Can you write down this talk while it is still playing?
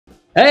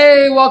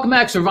Hey, welcome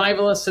back,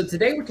 survivalists. So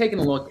today we're taking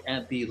a look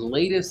at the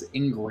latest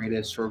and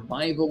greatest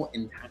survival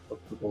and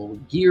tactical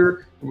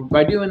gear.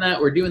 By doing that,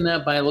 we're doing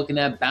that by looking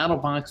at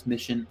BattlBox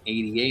Mission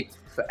 88.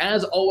 So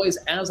as always,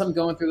 as I'm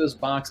going through this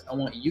box, I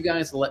want you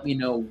guys to let me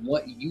know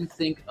what you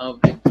think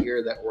of the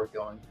gear that we're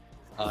going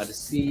to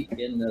see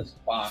in this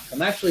box.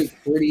 I'm actually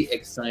pretty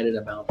excited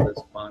about this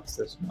box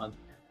this month.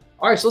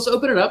 All right, so let's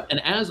open it up.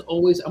 And as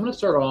always, I'm going to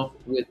start off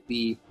with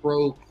the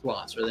Pro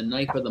Plus, or the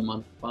Knife of the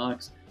Month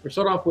box. We'll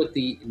start off with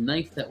the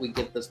knife that we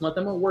get this month.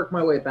 I'm going to work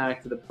my way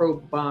back to the Pro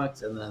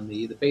box and then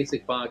the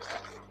basic box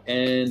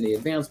and the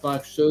advanced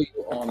box, show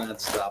you all that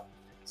stuff.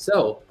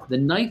 So the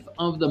knife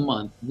of the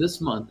month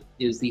this month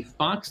is the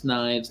Fox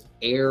Knives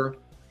Air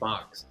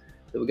Fox.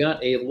 So we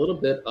got a little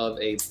bit of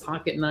a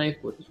pocket knife,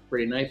 which is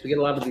pretty nice. We get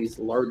a lot of these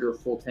larger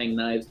full tang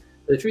knives.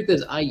 The truth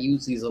is I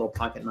use these little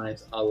pocket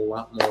knives a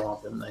lot more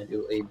often than I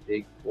do a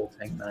big full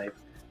tang knife.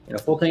 You know,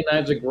 full tang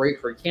knives are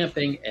great for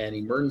camping and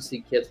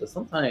emergency kits, but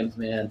sometimes,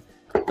 man,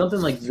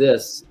 something like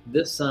this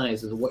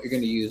size is what you're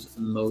going to use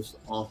most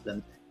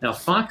often. Now,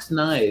 Fox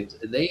Knives,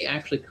 they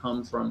actually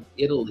come from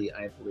Italy,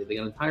 I believe. They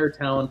got an entire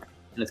town,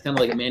 and it's kind of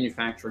like a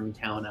manufacturing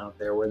town out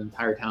there where the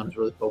entire town is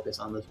really focused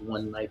on this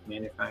one knife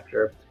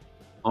manufacturer.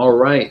 All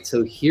right,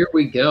 so here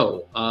we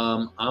go.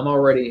 I'm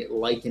already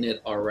liking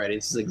it already.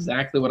 This is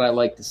exactly what I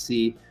like to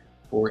see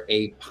for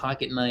a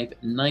pocket knife.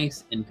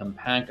 Nice and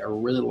compact. I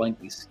really like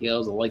these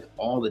scales. I like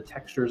all the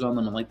textures on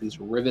them. I like these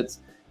rivets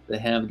they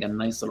have. Got a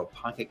nice little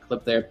pocket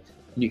clip there.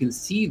 And you can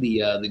see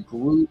the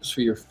grooves for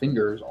your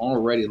fingers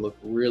already look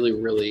really,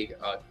 really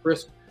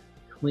crisp,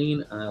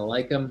 clean. I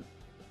like them.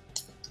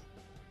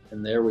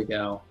 And there we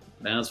go.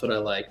 That's what I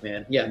like,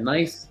 man. Yeah,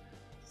 nice,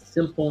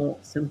 simple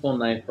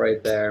knife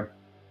right there.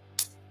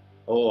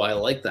 Oh, I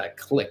like that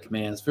click,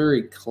 man. It's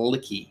very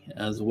clicky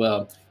as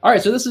well. All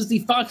right, so this is the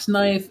Fox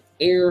Knife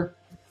Air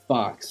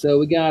Fox. So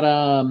we got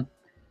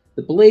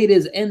the blade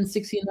is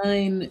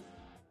N69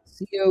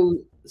 CO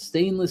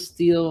stainless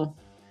steel.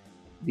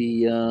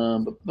 The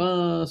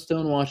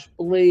stonewash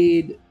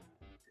blade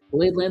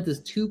length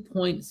is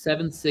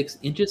 2.76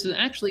 inches. It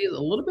actually is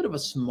a little bit of a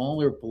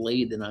smaller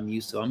blade than I'm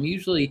used to. I'm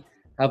usually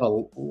have a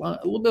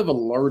little bit of a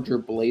larger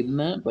blade than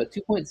that, but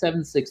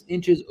 2.76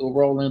 inches.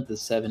 Overall length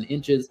is 7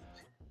 inches.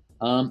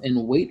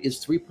 And weight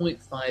is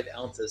 3.5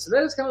 ounces. So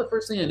that is kind of the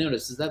first thing I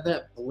noticed, is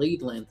that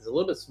blade length is a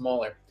little bit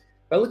smaller.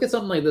 If I look at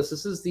something like this,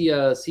 this is the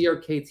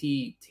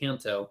CRKT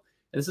Tanto.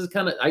 And this is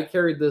kind of, I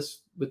carried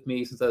this with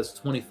me since I was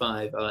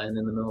 25 and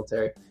in the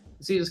military.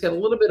 You see, it's got a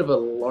little bit of a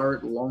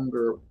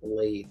longer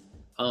blade.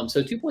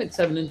 So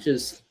 2.7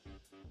 inches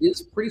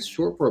is pretty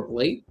short for a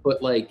blade,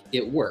 but like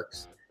it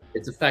works.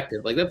 It's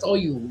effective. Like that's all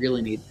you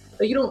really need.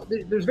 Like, you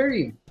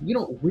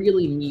don't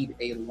really need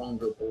a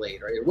longer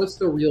blade, right? What's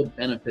the real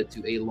benefit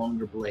to a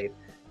longer blade?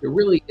 There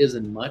really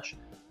isn't much.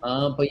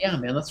 But yeah,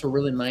 man, that's a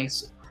really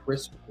nice,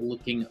 crisp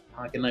looking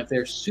pocket knife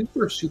there.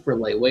 Super, super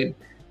lightweight.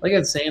 Like I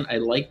was saying, I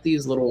like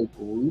these little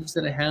grooves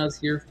that it has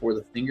here for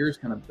the fingers,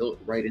 kind of built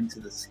right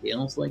into the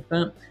scales like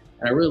that.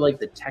 And I really like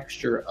the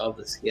texture of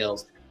the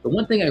scales. The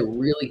one thing I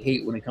really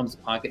hate when it comes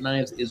to pocket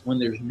knives is when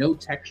there's no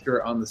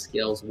texture on the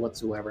scales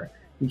whatsoever.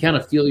 You kind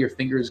of feel your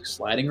fingers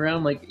sliding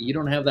around. Like, you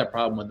don't have that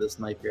problem with this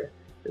knife here.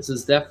 This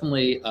is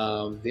definitely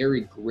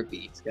very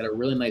grippy. It's got a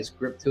really nice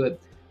grip to it.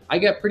 I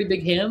got pretty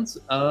big hands.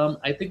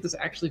 I think this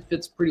actually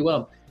fits pretty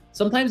well.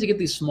 Sometimes you get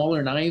these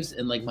smaller knives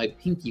and like my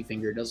pinky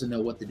finger doesn't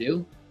know what to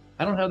do.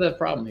 I don't have that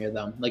problem here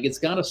though. Like, it's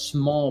got a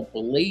small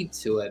blade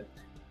to it,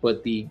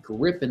 but the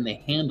grip and the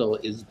handle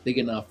is big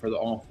enough for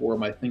all four of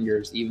my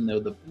fingers, even though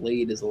the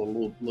blade is a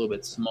little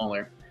bit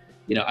smaller.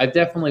 You know, I've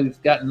definitely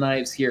got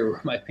knives here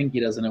where my pinky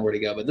doesn't know where to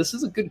go, but this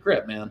is a good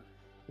grip, man.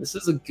 This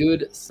is a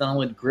good,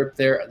 solid grip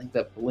there. I think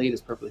that blade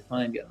is perfectly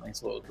fine. Got a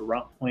nice little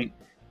drop point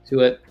to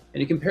it.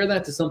 And you compare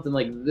that to something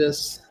like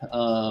this,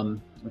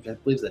 which I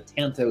believe is a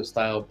Tanto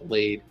style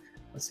blade.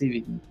 Let's see if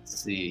you can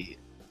see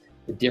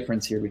the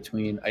difference here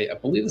between, I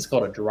believe it's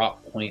called a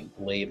drop point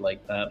blade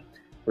like that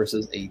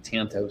versus a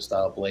Tanto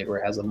style blade where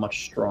it has a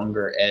much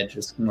stronger edge.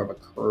 It's more of a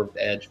curved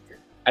edge.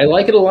 I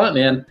like it a lot,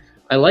 man.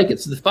 I like it.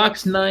 So the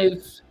Fox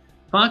Knives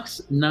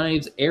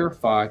Air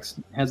Fox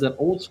has that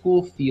old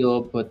school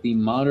feel, but the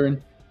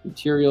modern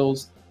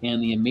materials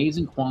and the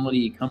amazing quality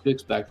you come to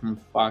expect from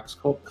Fox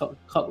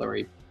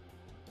cutlery.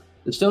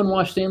 The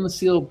stonewash stainless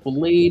steel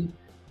blade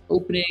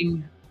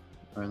opening.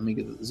 All right, let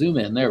me zoom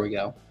in. There we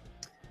go.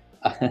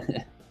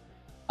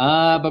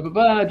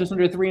 Just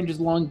under 3 inches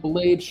long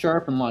blade,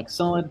 sharp and lock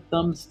solid.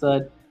 Thumb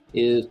stud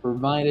is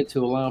provided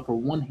to allow for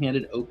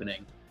one-handed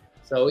opening.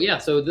 So yeah,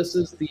 so this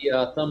is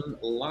the thumb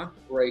lock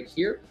right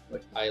here,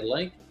 which I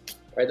like.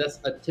 Right, that's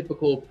a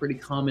typical, pretty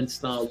common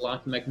style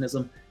lock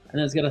mechanism, and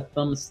then it's got a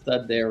thumb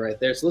stud there, right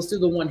there. So let's do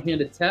the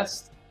one-handed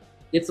test.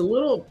 It's a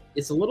little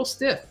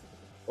stiff.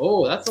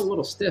 Oh, that's a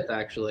little stiff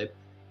actually.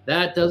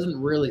 That doesn't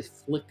really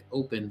flick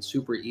open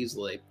super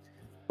easily.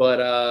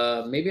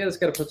 But maybe I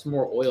just got to put some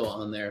more oil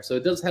on there. So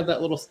it does have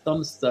that little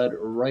thumb stud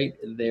right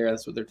there.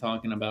 That's what they're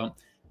talking about,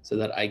 so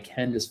that I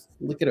can just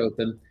flick it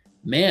open.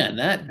 Man,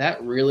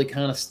 that really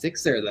kind of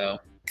sticks there though.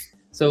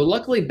 So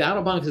luckily,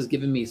 BattlBox has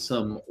given me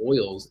some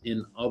oils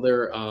in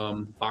other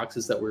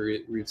boxes that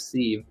we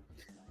received.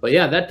 But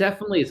yeah, that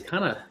definitely is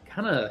kind of,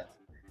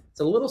 it's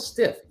a little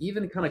stiff,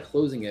 even kind of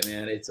closing it,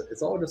 man. It's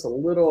all just a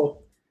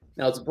little,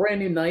 now it's a brand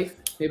new knife.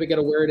 Maybe I got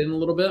to wear it in a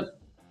little bit.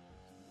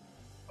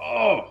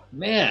 Oh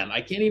man,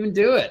 I can't even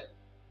do it.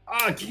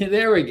 Okay,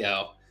 there we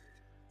go.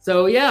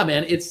 So yeah,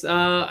 man, it's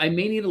I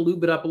may need to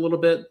lube it up a little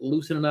bit,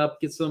 loosen it up,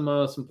 get some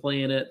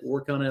play in it,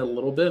 work on it a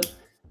little bit.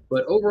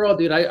 But overall,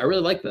 dude, I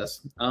really like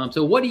this.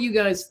 So what do you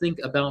guys think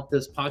about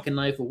this pocket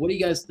knife? Or what do you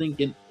guys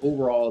think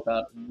overall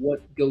about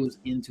what goes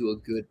into a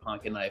good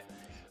pocket knife?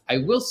 I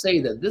will say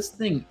that this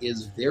thing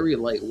is very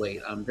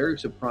lightweight. I'm very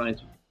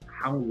surprised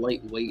how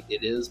lightweight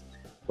it is,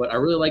 but I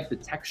really like the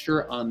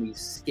texture on these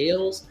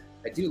scales.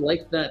 I do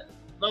like that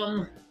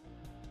thumb.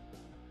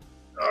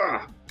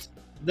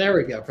 There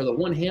we go for the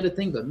one-handed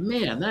thing, but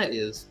man, that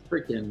is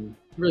freaking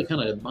really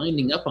kind of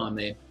binding up on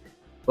me.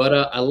 But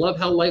I love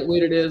how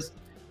lightweight it is.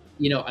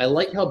 You know, I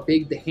like how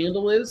big the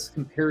handle is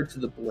compared to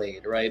the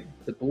blade, right?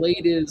 The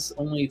blade is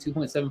only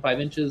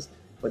 2.75 inches,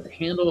 but the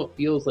handle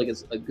feels like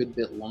it's a good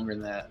bit longer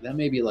than that. That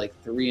may be like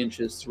 3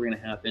 inches,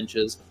 3.5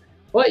 inches.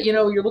 But, you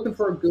know, you're looking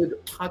for a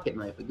good pocket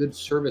knife, a good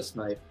service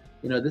knife.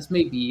 You know, this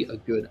may be a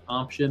good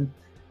option.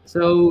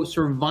 So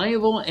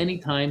survival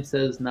anytime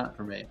says not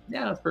for me.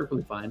 Yeah, that's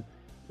perfectly fine.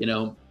 You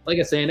know, like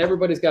I say, and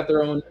everybody's got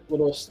their own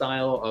little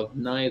style of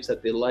knives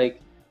that they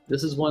like.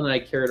 This is one that I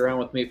carried around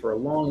with me for a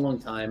long, long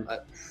time,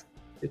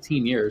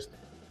 15 years.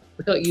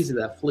 Look how easy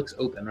that flicks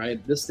open,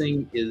 right? This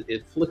thing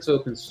it flicks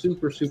open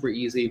super, super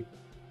easy.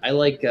 I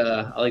like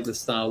this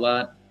style a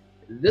lot.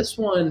 This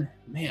one,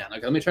 man,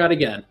 okay, let me try it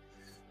again.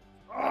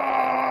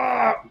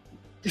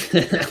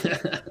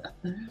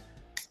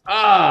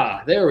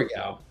 There we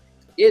go.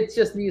 It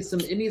just needs some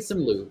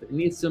lube. It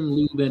needs some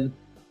lubing,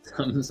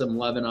 some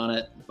loving on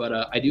it.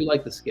 But I do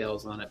like the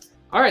scales on it.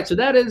 All right, so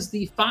that is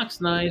the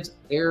Fox Knives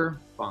Air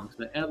Fox.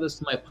 I'm gonna add this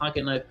to my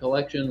pocket knife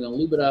collection. I'm gonna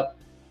lube it up,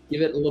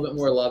 give it a little bit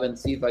more love, and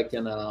see if I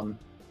can,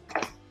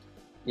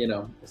 you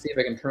know, see if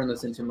I can turn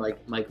this into my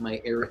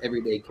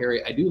everyday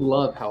carry. I do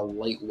love how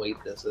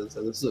lightweight this is.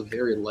 So this is a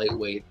very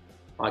lightweight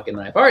pocket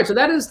knife. All right, so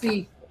that is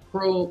the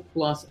Pro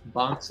Plus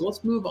box. So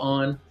let's move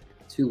on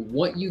to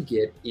what you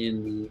get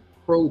in the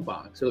Pro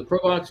box. So the Pro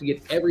box, you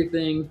get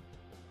everything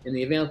in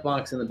the Advanced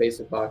box and the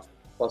Basic box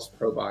plus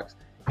Pro box.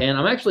 And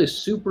I'm actually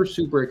super,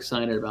 super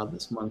excited about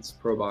this month's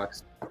Pro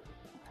box.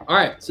 All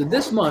right, so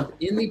this month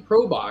in the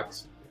Pro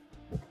box,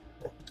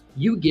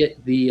 you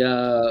get the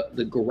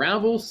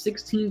GRAYL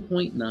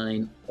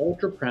 16.9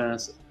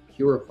 ULTRAPRESS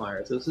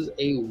purifier. So this is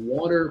a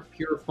water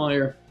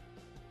purifier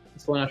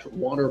 /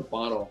 water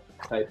bottle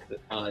type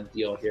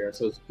deal here.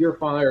 So it's a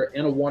purifier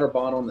and a water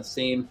bottle in the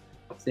same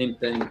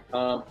thing.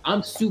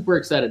 I'm super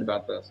excited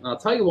about this, and I'll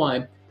tell you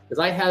why. Because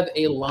I have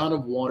a lot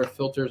of water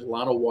filters, a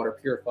lot of water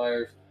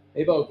purifiers.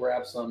 Maybe I'll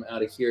grab some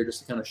out of here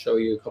just to kind of show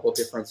you a couple of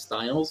different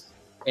styles.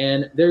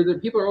 And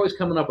people are always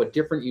coming up with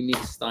different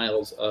unique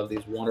styles of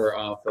these water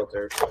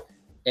filters.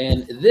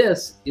 And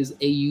this is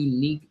a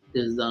unique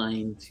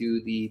design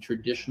to the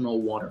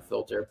traditional water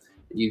filter.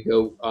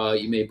 You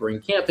may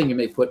bring camping, you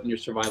may put in your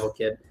survival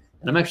kit.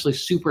 And I'm actually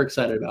super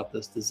excited about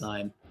this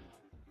design.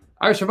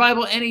 Our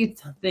survival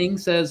anything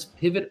says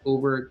pivot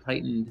over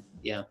tightened.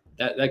 Yeah,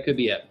 that could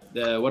be it.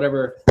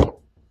 Whatever.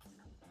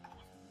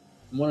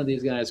 One of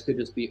these guys could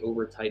just be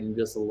over tightened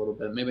just a little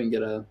bit. Maybe I can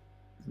get an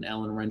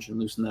Allen wrench and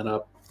loosen that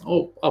up.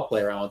 Oh, I'll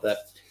play around with that.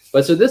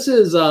 But so this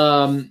is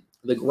the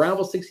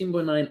GRAYL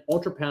 16.9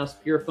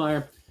 ULTRAPRESS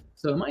purifier.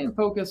 So am I in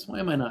focus? Why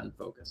am I not in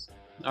focus?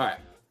 All right.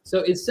 So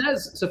it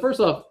says, so first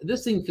off,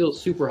 this thing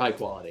feels super high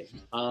quality.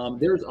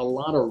 There's a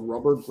lot of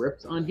rubber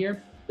grips on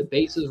here. The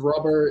base is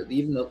rubber.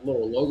 Even the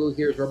little logo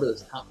here is rubber.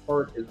 This top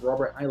part is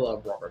rubber. I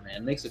love rubber, man.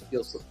 It makes it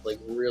feel like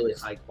really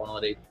high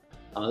quality.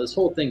 This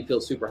whole thing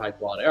feels super high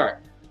quality. All right.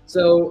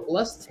 So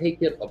let's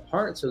take it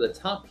apart. So the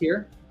top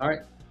here, all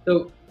right.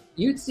 So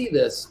you'd see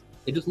this,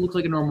 it just looks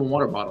like a normal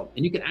water bottle.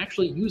 And you could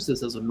actually use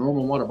this as a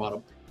normal water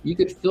bottle. You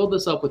could fill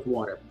this up with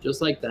water, just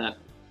like that.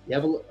 You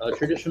have a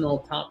traditional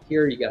top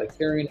here. You got a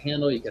carrying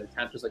handle. You can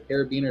attach this a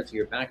carabiner to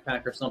your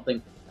backpack or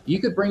something.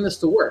 You could bring this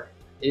to work.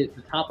 The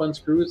top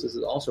unscrews. This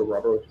is also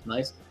rubber, which is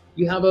nice.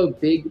 You have a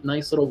big,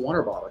 nice little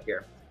water bottle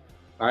here.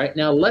 All right.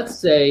 Now, let's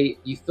say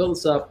you fill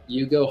this up,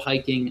 you go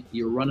hiking,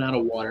 you run out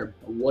of water.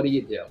 What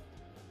do?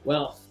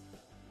 Well,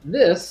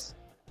 this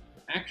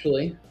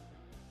actually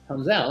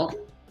comes out.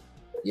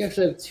 You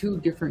actually have two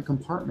different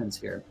compartments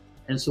here.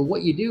 And so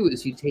what you do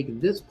is you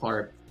take this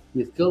part,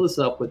 you fill this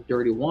up with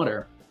dirty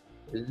water.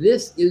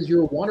 This is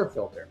your water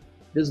filter.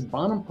 This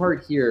bottom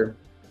part here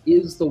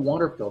is the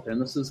water filter,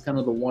 and this is kind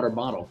of the water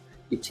bottle.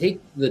 You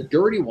take the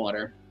dirty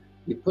water,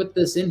 you put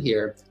this in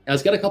here. Now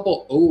it's got a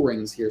couple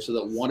O-rings here so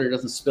that water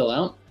doesn't spill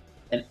out.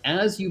 And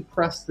as you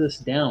press this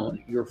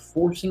down, you're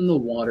forcing the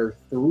water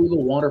through the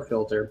water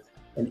filter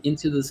and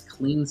into this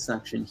clean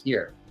section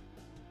here.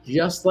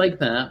 Just like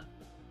that.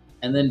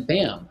 And then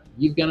bam,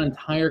 you've got an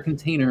entire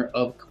container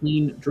of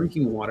clean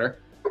drinking water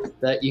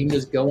that you can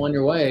just go on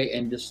your way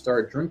and just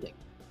start drinking.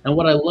 And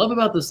what I love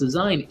about this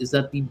design is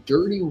that the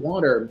dirty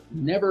water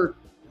never,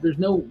 there's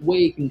no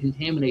way it can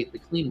contaminate the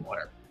clean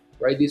water,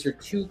 right? These are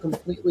two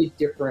completely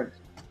different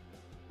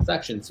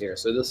sections here.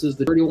 So this is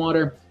the dirty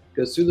water,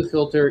 goes through the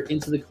filter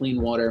into the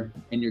clean water,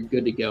 and you're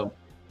good to go.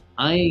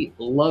 I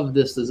love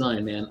this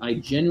design, man. I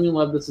genuinely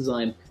love this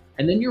design.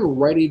 And then you're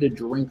ready to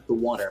drink the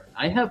water.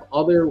 I have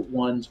other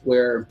ones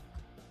where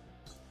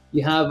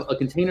you have a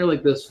container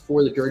like this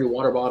for the dirty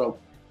water bottle,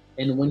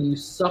 and when you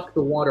suck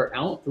the water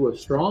out through a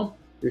straw,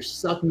 you're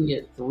sucking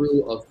it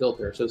through a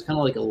filter. So it's kind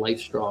of like a life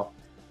straw.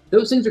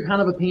 Those things are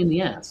kind of a pain in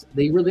the ass.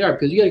 They really are,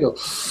 because you gotta go,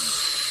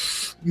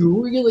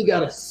 you really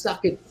gotta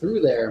suck it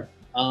through there.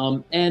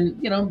 And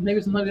you know,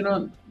 maybe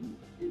sometimes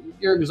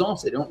you're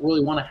exhausted. You don't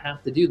really want to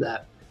have to do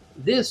that.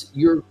 This,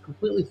 you're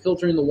completely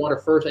filtering the water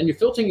first, and you're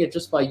filtering it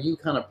just by you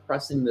kind of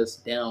pressing this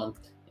down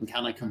and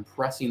kind of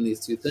compressing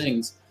these two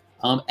things.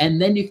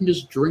 And then you can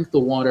just drink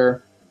the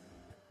water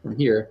from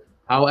here,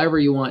 however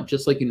you want,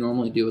 just like you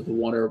normally do with the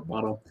water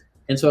bottle.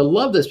 And so I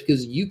love this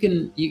because you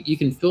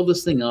can fill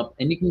this thing up,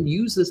 and you can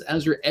use this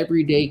as your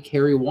everyday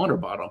carry water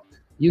bottle.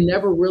 You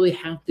never really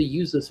have to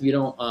use this if you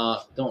don't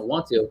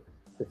want to.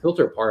 The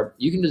filter part,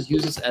 you can just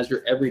use this as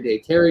your everyday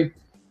carry.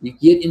 You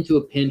get into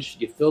a pinch,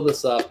 you fill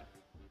this up,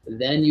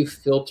 then you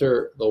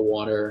filter the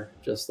water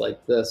just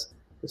like this,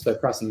 just by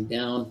pressing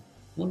down.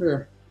 I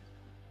wonder,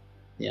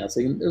 yeah,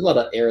 so there's a lot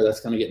of air that's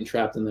kind of getting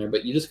trapped in there,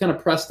 but you just kind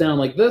of press down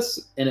like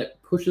this, and it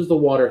pushes the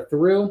water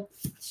through,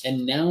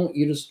 and now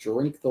you just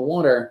drink the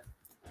water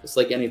just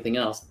like anything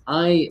else.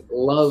 I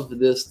love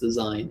this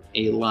design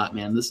a lot,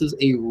 man. This is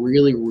a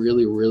really,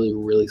 really, really,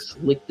 really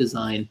slick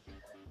design,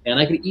 and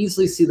I could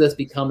easily see this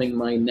becoming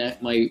my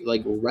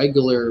like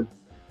regular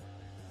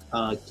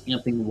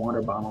camping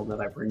water bottle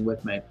that I bring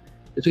with me.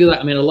 It's because,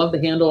 I mean, I love the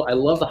handle, I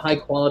love the high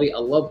quality, I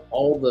love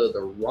all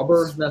the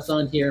rubber that's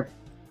on here.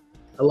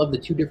 I love the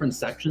two different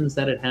sections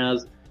that it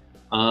has.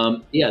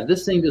 Yeah,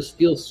 this thing just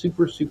feels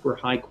super, super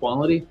high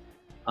quality.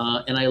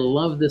 And I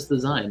love this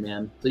design,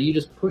 man. So you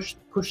just push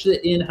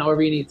it in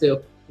however you need to,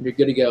 and you're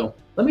good to go.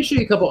 Let me show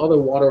you a couple other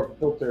water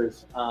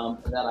filters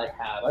that I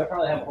have. I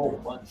probably have a whole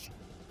bunch.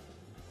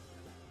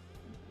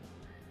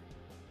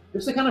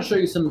 Just to kind of show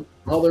you some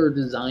other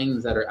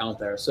designs that are out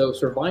there. So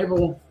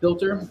Survival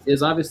Filter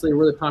is obviously a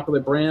really popular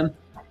brand.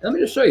 Let me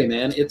just show you,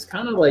 man. It's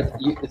kind of like,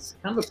 it's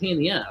kind of a pain in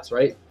the ass,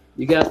 right?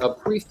 You got a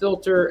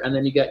pre-filter, and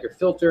then you got your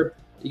filter.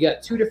 You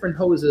got two different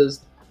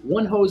hoses.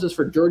 One hose is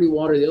for dirty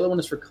water, the other one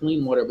is for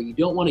clean water, but you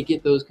don't want to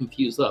get those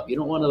confused up. You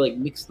don't want to like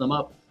mix them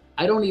up.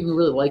 I don't even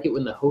really like it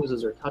when the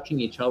hoses are touching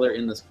each other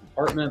in this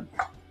compartment.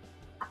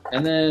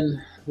 And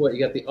then what,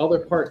 you got the other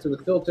part to the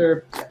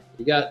filter.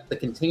 You got the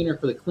container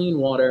for the clean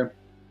water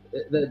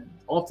that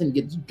often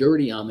gets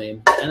dirty on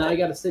me, and I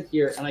got to sit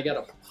here and I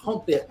got to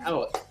pump it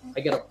out.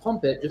 I got to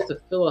pump it just to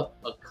fill up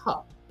a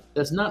cup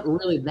that's not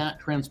really that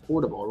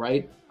transportable,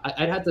 right?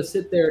 I'd have to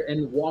sit there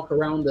and walk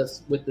around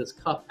this with this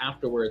cup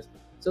afterwards.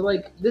 So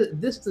like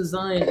this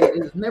design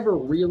is never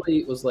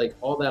really was like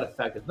all that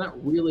effective. It's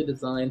not really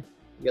designed.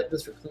 You got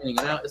this for cleaning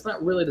it out. It's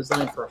not really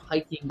designed for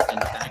hiking and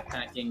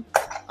backpacking.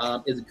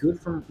 It's good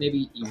for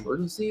maybe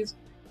emergencies,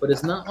 but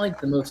it's not like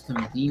the most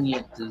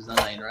convenient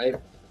design, right?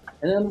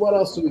 And then what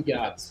else do we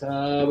got?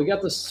 We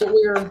got the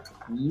Sawyer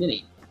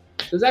Mini.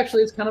 Because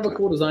actually it's kind of a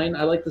cool design.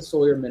 I like the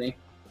Sawyer Mini.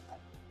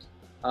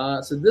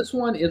 So this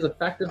one is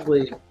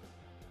effectively,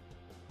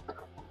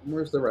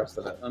 where's the rest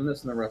of it? I'm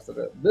missing the rest of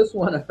it. This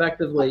one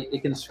effectively,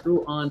 it can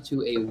screw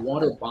onto a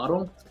water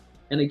bottle.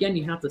 And again,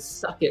 you have to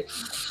suck it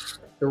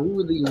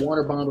through the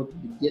water bottle to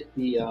get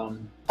the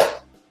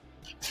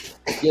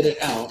get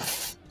it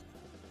out.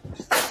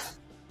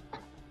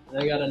 And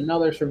I got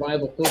another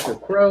Survival Filter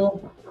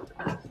Pro.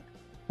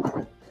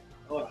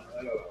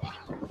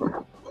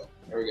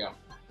 There we go.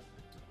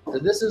 So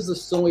this is the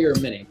Sawyer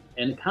Mini,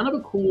 and kind of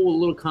a cool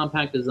little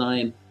compact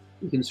design.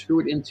 You can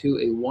screw it into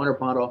a water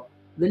bottle.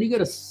 Then you got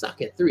to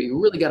suck it through.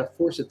 You really got to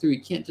force it through.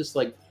 You can't just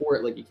like pour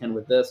it like you can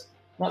with this.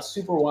 Not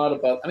super wild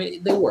about. I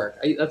mean, they work.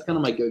 That's kind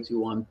of my go-to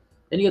one.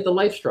 Then you got the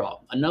Life Straw,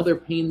 another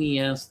pain in the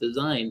ass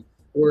design,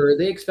 where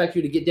they expect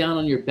you to get down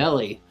on your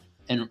belly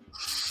and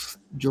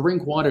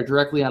drink water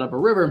directly out of a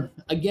river.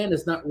 Again,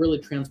 it's not really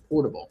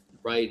transportable,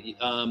 right?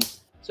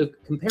 So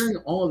comparing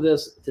all of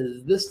this to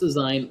this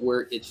design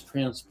where it's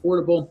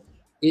transportable,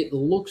 it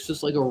looks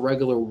just like a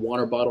regular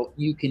water bottle.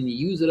 You can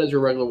use it as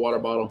your regular water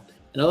bottle.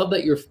 And I love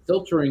that you're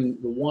filtering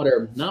the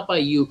water, not by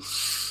you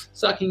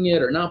sucking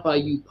it or not by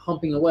you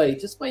pumping away,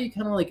 just by you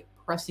kind of like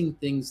pressing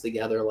things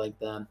together like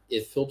that.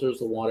 It filters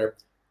the water,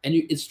 and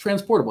it's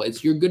transportable.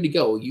 You're good to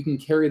go. You can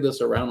carry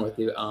this around with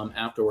you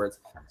afterwards.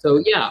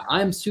 So yeah,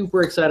 I'm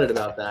super excited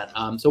about that.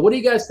 So what do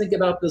you guys think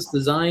about this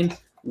design?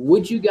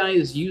 Would you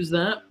guys use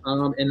that?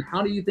 And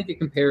how do you think it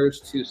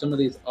compares to some of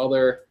these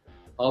other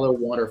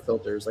water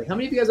filters? Like, how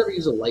many of you guys ever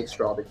used a Life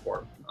Straw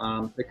before?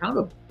 They're kind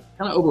of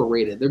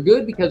overrated. They're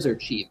good because they're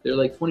cheap. They're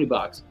like 20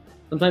 bucks.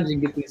 Sometimes you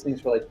can get these things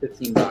for like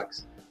 15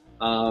 bucks.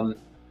 And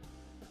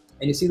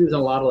you see these in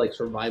a lot of like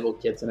survival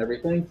kits and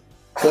everything.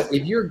 But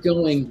if you're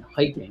going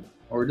hiking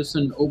or just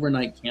an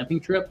overnight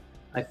camping trip,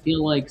 I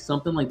feel like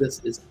something like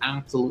this is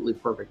absolutely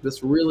perfect.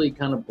 This really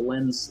kind of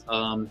blends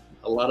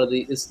a lot of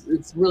the,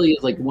 it's really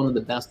like one of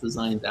the best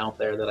designs out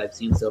there that I've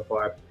seen so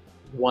far.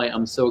 Why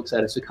I'm so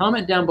excited. So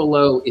comment down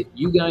below if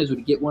you guys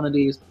would get one of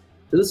these.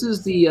 So this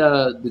is the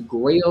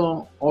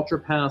GRAYL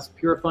ULTRAPRESS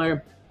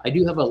Purifier. I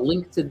do have a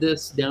link to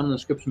this down in the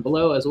description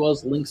below, as well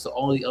as links to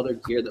all the other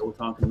gear that we're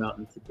talking about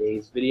in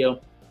today's video.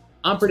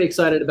 I'm pretty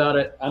excited about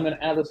it. I'm going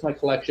to add this to my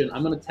collection.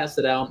 I'm going to test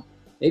it out.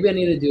 Maybe I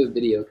need to do a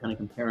video kind of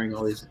comparing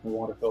all these different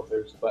water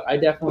filters, but I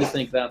definitely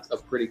think that's a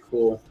pretty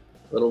cool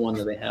little one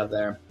that they have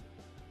there.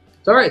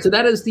 So, all right, so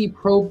that is the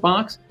Pro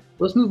box.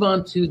 Let's move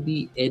on to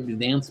the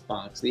Advanced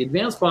box. The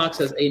Advanced box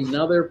has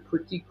another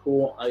pretty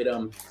cool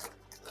item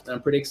that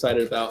I'm pretty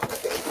excited about.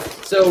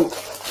 So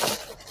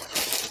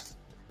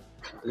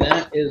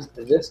that is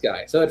this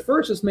guy. So at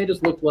first, this may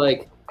just look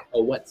like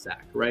a wet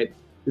sack, right?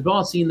 We've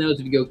all seen those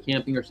if you go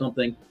camping or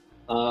something.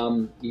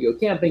 You go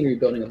camping or you're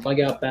building a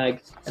bug out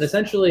bag, and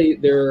essentially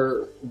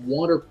they're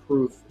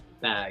waterproof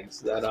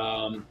bags that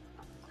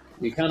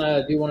you kind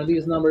of do one of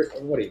these numbers.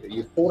 What do?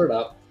 You fold it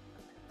up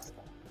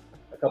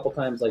a couple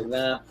times like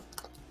that,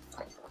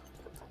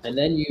 and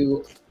then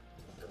you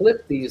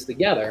clip these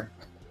together.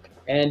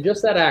 And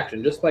just that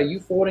action, just by you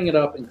folding it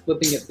up and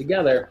clipping it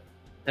together,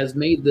 has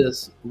made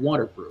this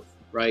waterproof,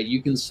 right?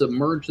 You can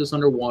submerge this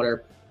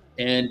underwater.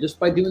 And just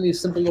by doing these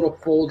simple little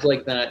folds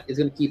like that, it's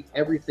going to keep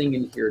everything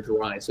in here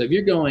dry. So if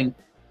you're going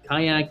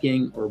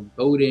kayaking or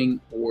boating,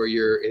 or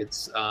you're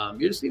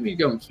just even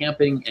going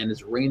camping and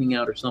it's raining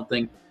out or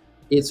something,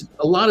 it's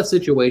a lot of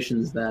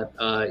situations that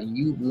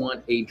you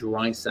want a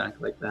dry sack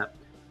like that.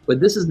 But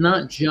this is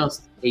not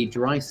just a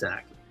dry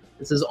sack.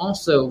 This is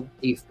also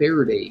a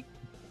Faraday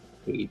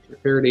cage, a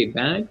Faraday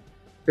bag.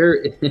 So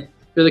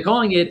they're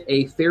calling it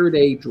a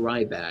Faraday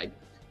dry bag.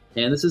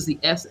 And this is the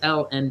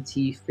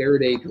SLNT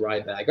Faraday dry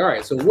bag. All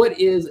right, so what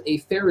is a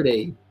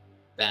Faraday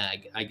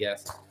bag, I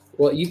guess?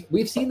 Well,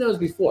 we've seen those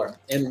before.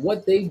 And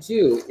what they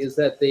do is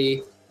that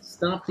they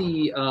stop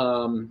the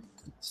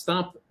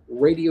stop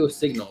radio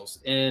signals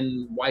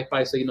and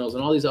Wi-Fi signals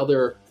and all these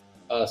other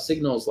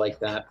signals like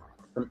that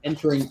from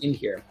entering in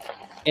here.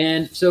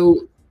 And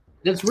so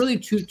that's really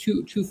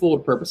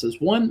twofold purposes.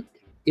 One,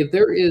 if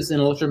there is an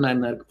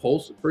electromagnetic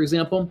pulse, for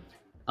example,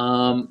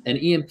 an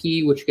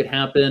EMP, which could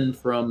happen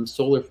from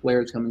solar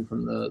flares coming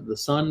from the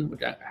sun,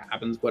 which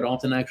happens quite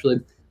often actually,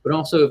 but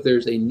also if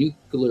there's a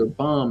nuclear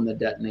bomb that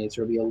detonates,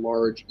 there'll be a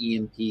large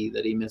EMP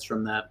that emits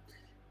from that.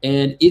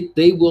 And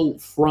they will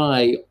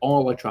fry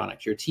all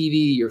electronics, your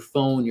TV, your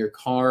phone, your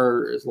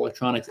car,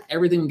 electronics,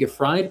 everything will get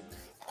fried.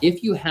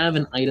 If you have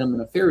an item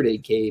in a Faraday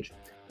cage,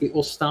 it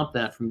will stop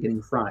that from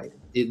getting fried.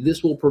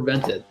 This will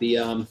prevent it.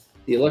 The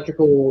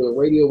electrical, the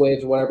radio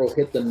waves or whatever will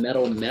hit the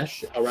metal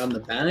mesh around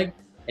the bag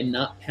and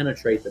not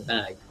penetrate the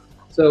bag.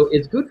 So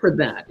it's good for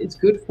that. It's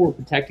good for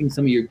protecting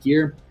some of your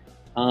gear.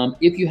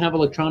 If you have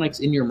electronics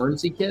in your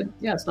emergency kit,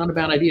 yeah, it's not a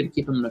bad idea to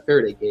keep them in a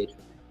Faraday cage.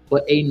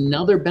 But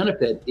another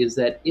benefit is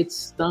that it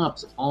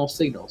stops all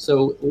signals.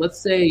 So let's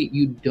say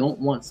you don't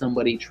want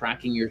somebody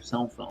tracking your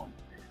cell phone.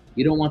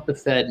 You don't want the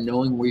Fed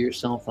knowing where your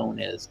cell phone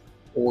is,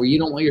 or you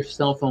don't want your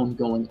cell phone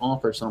going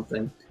off or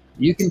something.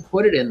 You can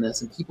put it in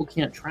this and people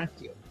can't track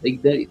you.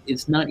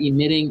 It's not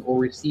emitting or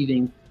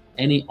receiving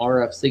any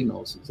RF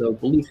signals. So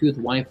Bluetooth,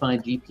 Wi-Fi,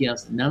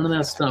 GPS, none of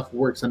that stuff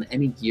works on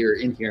any gear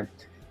in here.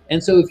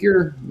 And so if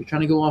you're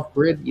trying to go off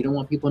grid, you don't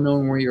want people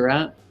knowing where you're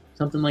at,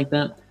 something like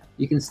that,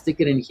 you can stick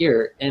it in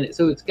here. And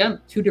so it's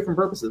got two different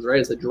purposes, right?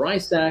 It's a dry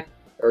sack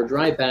or a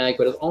dry bag,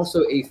 but it's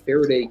also a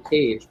Faraday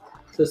cage.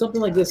 So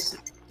something like this,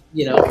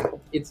 you know,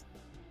 it's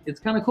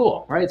kind of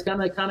cool, right? It's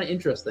kind of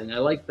interesting. I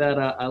like that.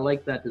 I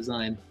like that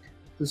design.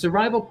 The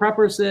Survival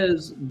Prepper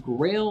says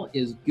GRAYL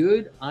is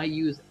good. I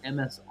use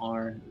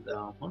MSR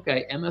though.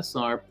 Okay,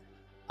 MSR.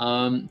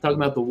 Talking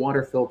about the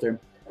water filter.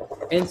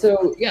 And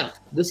so, yeah,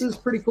 this is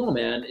pretty cool,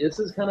 man. This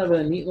is kind of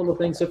a neat little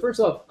thing. So first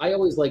off, I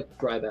always like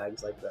dry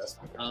bags like this.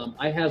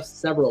 I have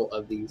several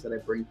of these that I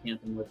bring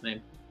camping with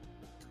me.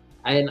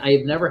 And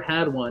I've never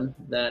had one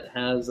that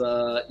has,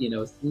 you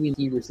know,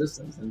 SLNT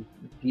resistance and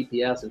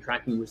GPS and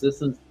tracking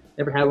resistance.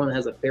 Never had one that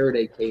has a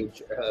Faraday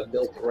cage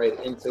built right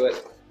into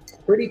it.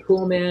 Pretty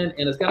cool, man.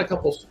 And it's got a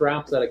couple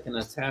straps that I can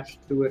attach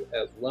to it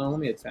as well. Let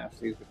me attach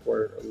these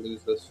before I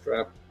lose this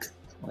strap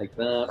like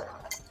that.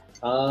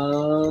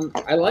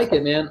 I like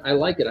it, man. I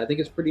like it. I think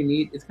it's pretty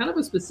neat. It's kind of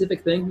a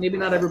specific thing. Maybe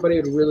not everybody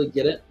would really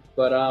get it,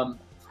 but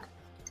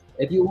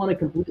if you want to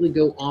completely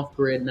go off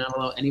grid, not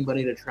allow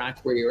anybody to track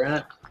where you're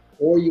at,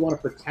 or you want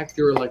to protect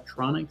your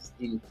electronics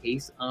in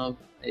case of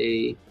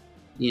a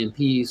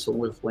EMP,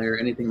 solar flare,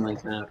 anything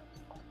like that,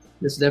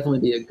 this would definitely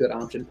be a good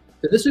option.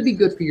 So this would be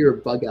good for your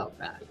bug out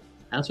bag.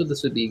 That's what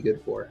this would be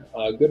good for.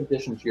 A good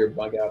addition to your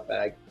bug out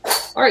bag.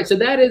 All right, so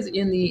that is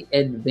in the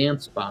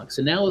Advanced box.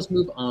 So now let's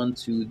move on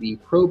to the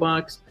Pro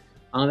box.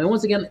 And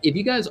once again, if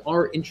you guys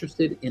are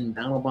interested in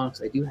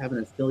BattlBox, I do have an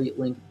affiliate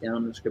link down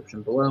in the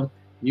description below.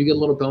 You get a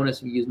little bonus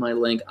if you use my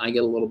link. I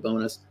get a little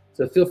bonus.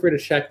 So feel free to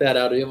check that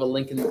out. I have a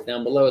link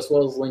down below, as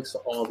well as links to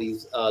all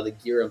these the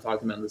gear I'm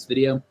talking about in this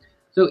video.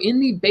 So in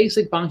the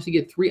basic box, you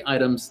get 3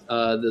 items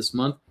this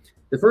month.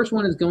 The first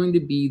one is going to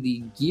be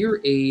the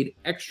Gear Aid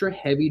Extra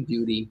Heavy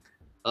Duty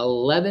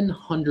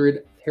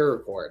 1100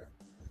 Paracord.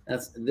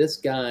 That's this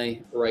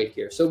guy right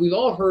here. So we've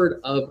all heard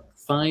of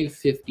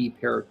 550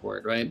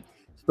 Paracord, right?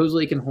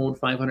 Supposedly it can hold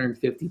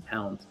 550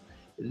 pounds.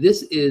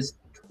 This is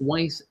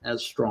twice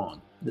as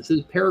strong. This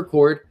is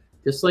Paracord,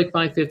 just like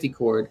 550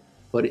 cord,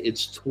 but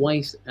it's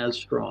twice as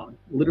strong.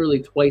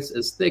 Literally twice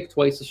as thick,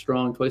 twice as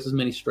strong, twice as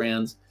many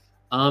strands.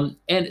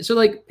 And so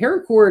like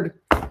Paracord,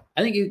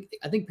 I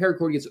think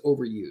Paracord gets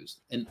overused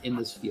in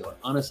this field.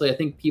 Honestly, I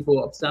think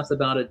people obsess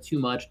about it too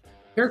much.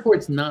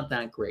 Paracord's not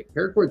that great.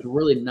 Paracord's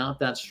really not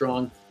that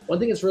strong. One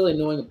thing that's really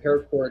annoying with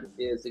Paracord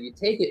is if you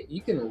take it,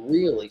 you can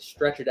really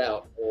stretch it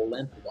out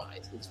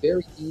lengthwise. It's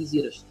very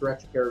easy to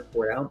stretch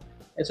Paracord out.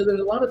 And so there's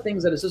a lot of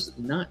things that it's just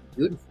not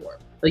good for.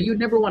 Like you'd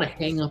never want to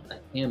hang up a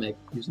hammock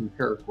using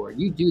Paracord.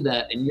 You do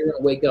that and you're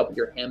gonna wake up with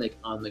your hammock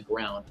on the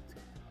ground.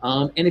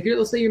 And if you're,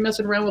 let's say you're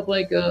messing around with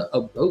like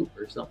a boat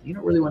or something, you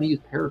don't really want to use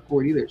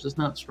Paracord either. It's just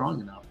not strong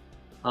enough.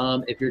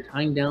 If you're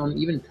tying down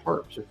even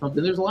tarps or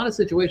something, there's a lot of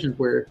situations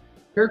where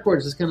Paracord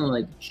is just kind of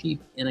like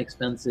cheap,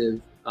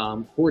 inexpensive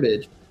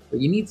cordage, but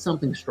you need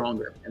something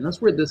stronger. And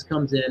that's where this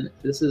comes in.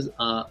 This is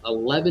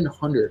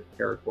 1100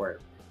 Paracord.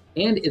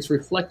 And it's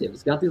reflective.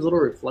 It's got these little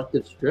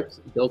reflective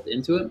strips built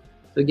into it.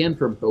 So again,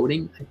 for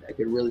boating, I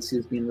could really see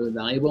this being really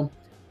valuable.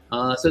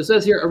 So it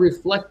says here, a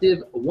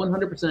reflective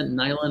 100%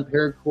 nylon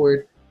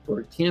paracord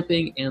for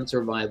camping and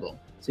survival.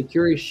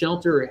 Secure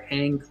shelter or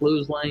hang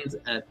clotheslines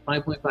at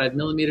 5.5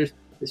 millimeters.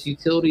 This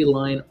utility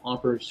line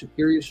offers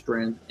superior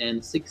strength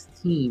and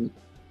 16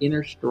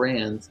 inner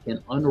strands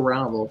can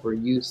unravel for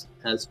use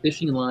as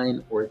fishing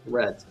line or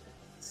threads.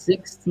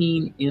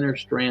 16 inner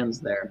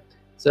strands there.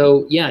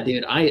 So yeah,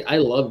 dude, I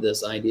love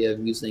this idea of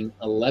using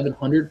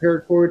 1100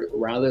 paracord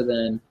rather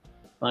than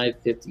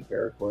 550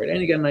 paracord. And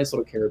you got a nice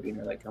little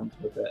carabiner that comes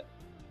with it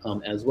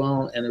as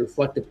well. And the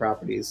reflective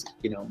properties,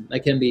 you know,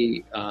 that can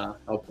be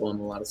helpful in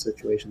a lot of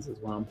situations as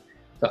well.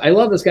 So I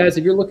love this, guys.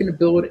 If you're looking to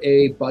build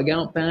a bug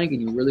out bag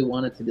and you really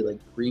want it to be like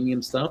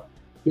premium stuff,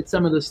 get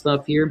some of this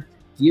stuff here.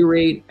 Gear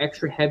Aid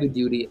Extra Heavy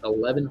Duty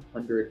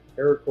 1100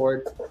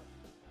 Paracord.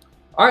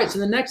 All right, so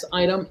the next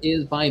item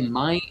is by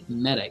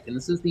MyMedic, and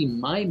this is the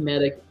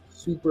MyMedic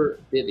Super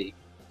BIVVY.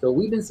 So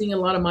we've been seeing a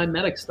lot of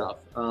MyMedic stuff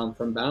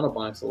from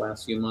BattlBox the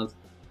last few months,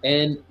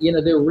 and you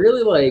know they're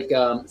really like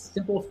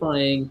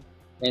simplifying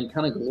and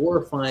kind of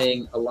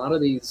glorifying a lot of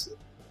these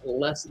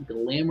less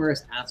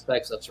glamorous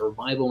aspects of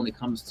survival when it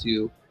comes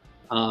to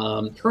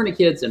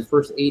tourniquets and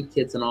first aid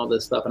kits and all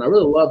this stuff. And I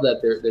really love that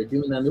they're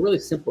doing that. And they're really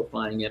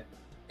simplifying it.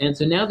 And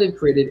so now they've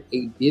created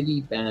a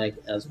BIVVY bag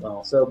as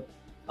well. So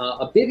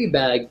a BIVVY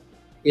bag,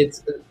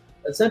 it's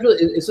essentially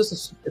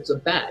it's a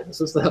bag. It's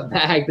just a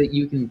bag that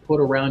you can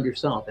put around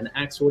yourself and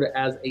act sort of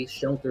as a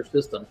shelter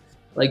system.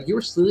 Like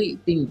your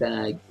sleeping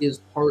bag is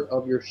part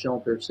of your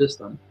shelter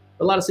system.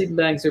 A lot of sleeping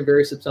bags are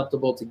very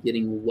susceptible to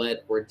getting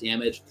wet or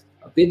damaged.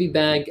 A BIVVY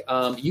bag,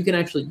 you can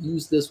actually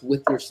use this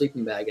with your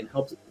sleeping bag and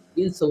helps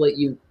insulate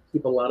you,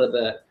 keep a lot of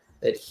that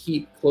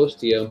heat close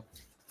to you.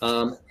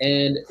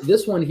 And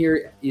this one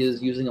here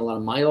is using a lot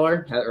of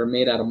mylar, or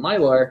made out of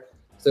mylar,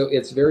 so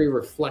it's very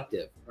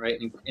reflective, right?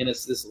 And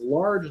it's this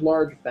large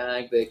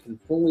bag that can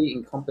fully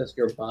encompass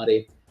your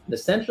body. And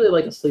essentially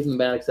like a sleeping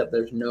bag, except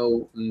there's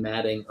no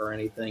matting or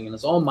anything, and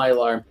it's all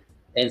mylar.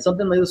 And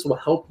something like this will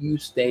help you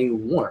stay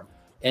warm.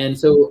 And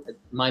so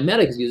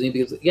MyMedic is using it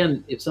because,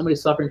 again, if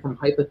somebody's suffering from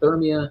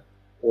hypothermia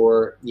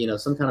or, you know,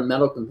 some kind of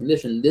medical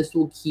condition, this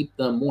will keep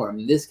them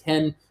warm. This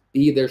can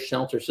be their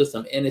shelter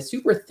system. And it's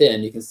super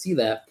thin. You can see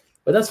that.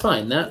 But that's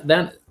fine.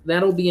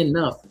 That'll be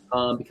enough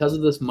because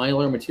of this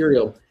mylar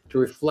material to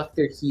reflect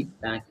their heat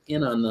back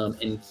in on them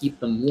and keep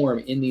them warm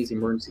in these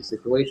emergency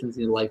situations,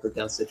 in life or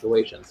death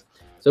situations.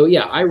 So,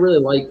 yeah, I really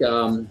like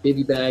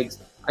BIVVY bags.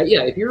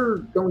 Yeah, if you're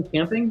going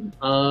camping,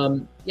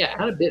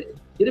 yeah,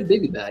 get a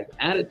BIVVY bag,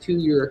 add it to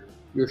your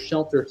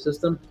shelter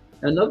system.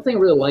 And another thing I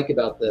really like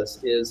about this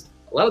is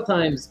a lot of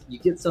times you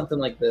get something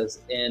like this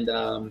and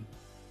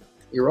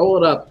you roll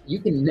it up, you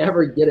can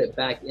never get it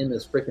back in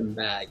this freaking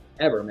bag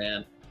ever,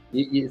 man.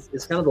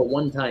 It's kind of a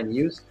one-time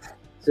use.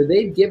 So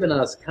they've given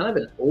us kind of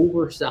an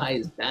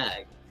oversized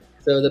bag.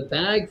 So the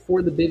bag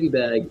for the BIVVY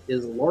bag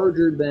is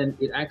larger than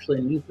it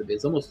actually needs to be.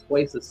 It's almost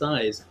twice the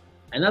size.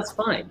 And that's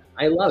fine.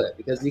 I love it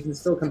because you can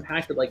still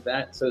compact it like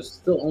that. So it's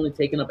still only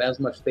taking up as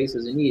much space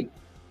as you need.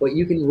 But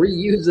you can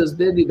reuse this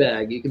BIVVY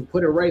bag. You can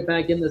put it right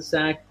back in the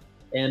sack.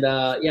 And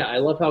yeah, I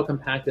love how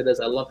compact it is.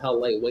 I love how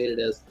lightweight it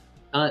is.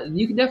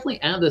 You can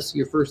definitely add this to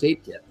your first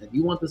aid kit. If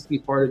you want this to be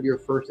part of your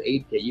first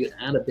aid kit, you can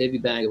add a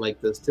BIVVY bag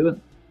like this to it.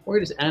 Or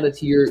just add it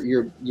to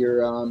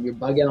your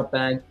bug out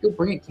bag. Go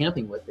bring it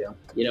camping with you.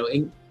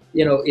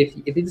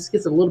 If it just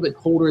gets a little bit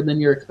colder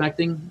than you're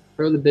expecting,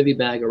 throw the BIVVY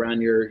bag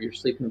around your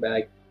sleeping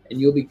bag, and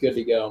you'll be good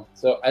to go.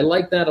 So I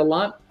like that a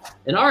lot.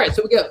 And all right,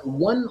 so we got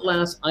one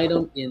last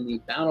item in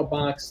the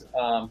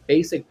BattlBox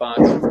basic box,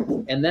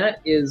 and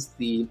that is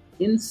the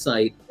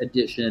Insight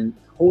Edition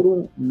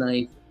Total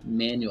Knife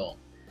Manual.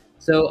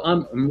 So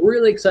I'm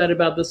really excited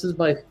about this. This is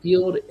by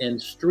Field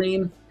and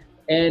Stream,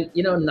 and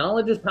you know,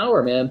 knowledge is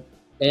power, man.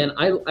 And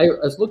I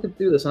was looking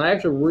through this, and I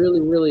actually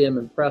really am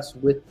impressed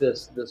with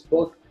this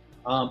book.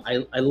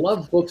 I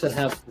love books that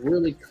have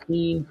really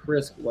clean,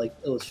 crisp, like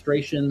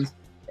illustrations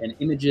and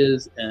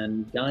images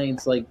and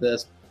guides like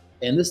this.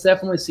 And this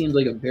definitely seems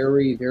like a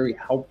very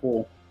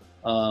helpful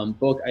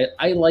book.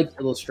 I like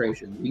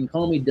illustrations. You can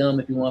call me dumb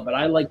if you want, but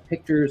I like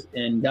pictures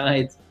and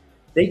guides.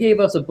 They gave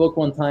us a book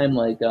one time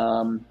like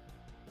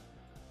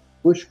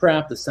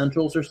Bushcraft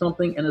Essentials or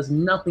something, and it's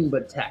nothing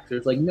but text.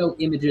 There's like no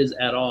images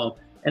at all.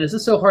 And it's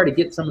just so hard to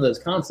get some of those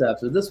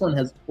concepts. So this one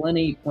has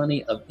plenty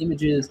of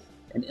images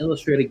and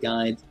illustrated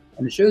guides,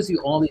 and it shows you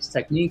all these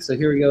techniques. So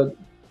here we go,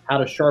 how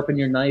to sharpen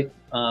your knife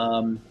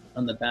on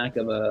the back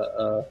of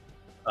a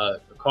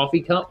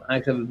coffee cup. I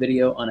actually have a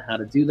video on how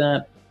to do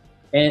that.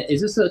 And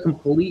it's just a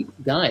complete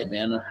guide,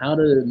 man, on how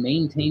to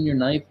maintain your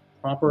knife,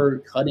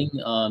 proper cutting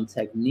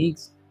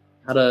techniques,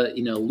 how to,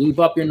 you know, lube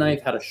up your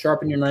knife, how to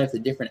sharpen your knife, the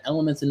different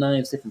elements of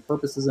knives, different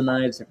purposes of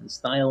knives, different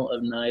style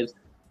of knives.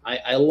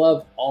 I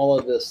love all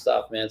of this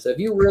stuff, man. So if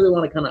you really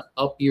want to kind of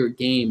up your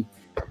game,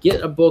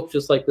 get a book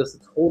just like this,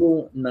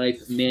 Total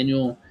Knife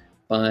Manual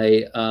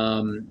by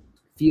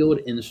Field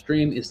and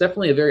Stream. It's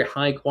definitely a very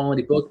high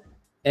quality book.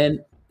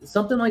 And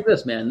something like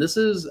this, man, this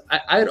is,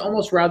 I'd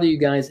almost rather you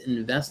guys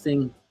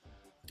investing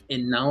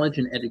in knowledge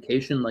and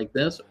education like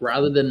this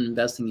rather than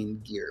investing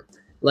in gear.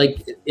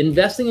 Like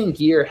investing in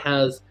gear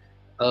has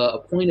a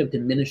point of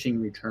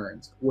diminishing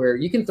returns where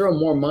you can throw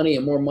more money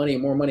and more money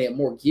and more money at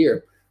more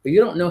gear, but you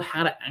don't know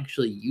how to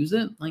actually use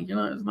it. Like, you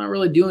know, it's not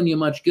really doing you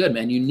much good,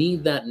 man. You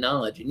need that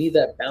knowledge. You need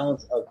that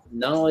balance of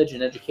knowledge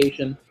and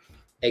education,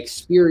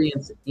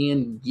 experience,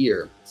 and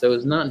gear. So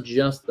it's not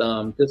just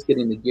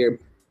getting the gear.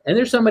 And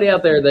there's somebody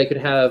out there that could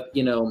have,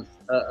 you know,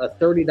 a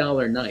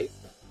 $30 knife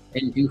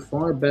and do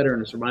far better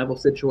in a survival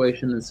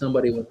situation than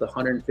somebody with a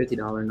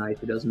 $150 knife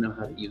who doesn't know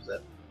how to use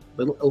it.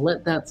 But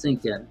let that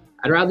sink in.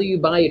 I'd rather you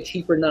buy a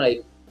cheaper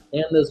knife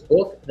and this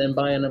book than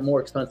buying a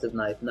more expensive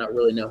knife and not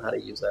really know how to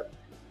use it.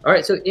 All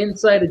right, so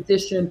Inside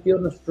Edition,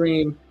 Field and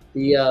Stream,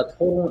 the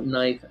Total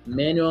Knife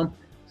Manual.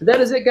 So that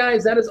is it,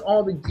 guys. That is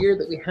all the gear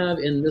that we have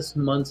in this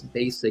month's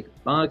basic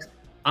box.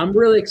 I'm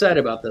really excited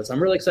about this.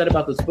 I'm really excited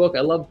about this book.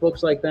 I love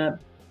books like that.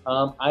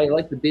 I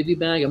like the BIVVY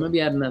bag. I'm going to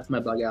be adding that to my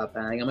bug out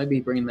bag. I might be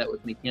bringing that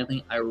with me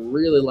camping. I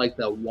really like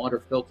that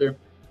water filter.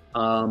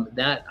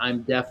 That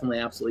I'm definitely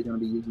absolutely going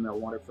to be using that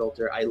water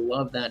filter. I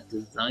love that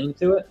design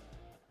to it.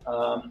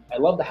 I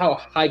love how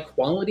high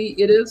quality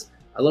it is.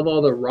 I love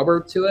all the rubber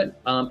to it.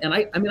 And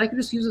I mean, I could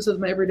just use this as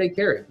my everyday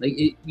carry. Like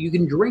you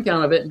can drink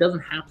out of it. It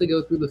doesn't have to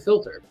go through the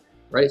filter,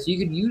 right? So you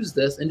could use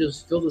this and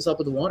just fill this up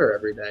with water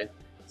every day.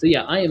 So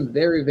yeah, I am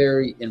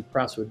very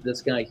impressed with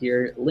this guy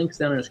here. Links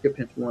down in the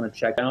description if you want to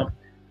check out.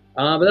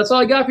 But that's all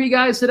I got for you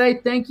guys today.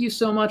 Thank you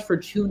so much for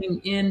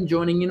tuning in,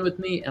 joining in with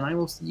me, and I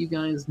will see you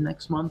guys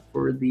next month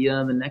for the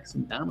next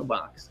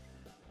BattlBox.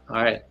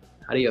 All right,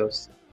 adios.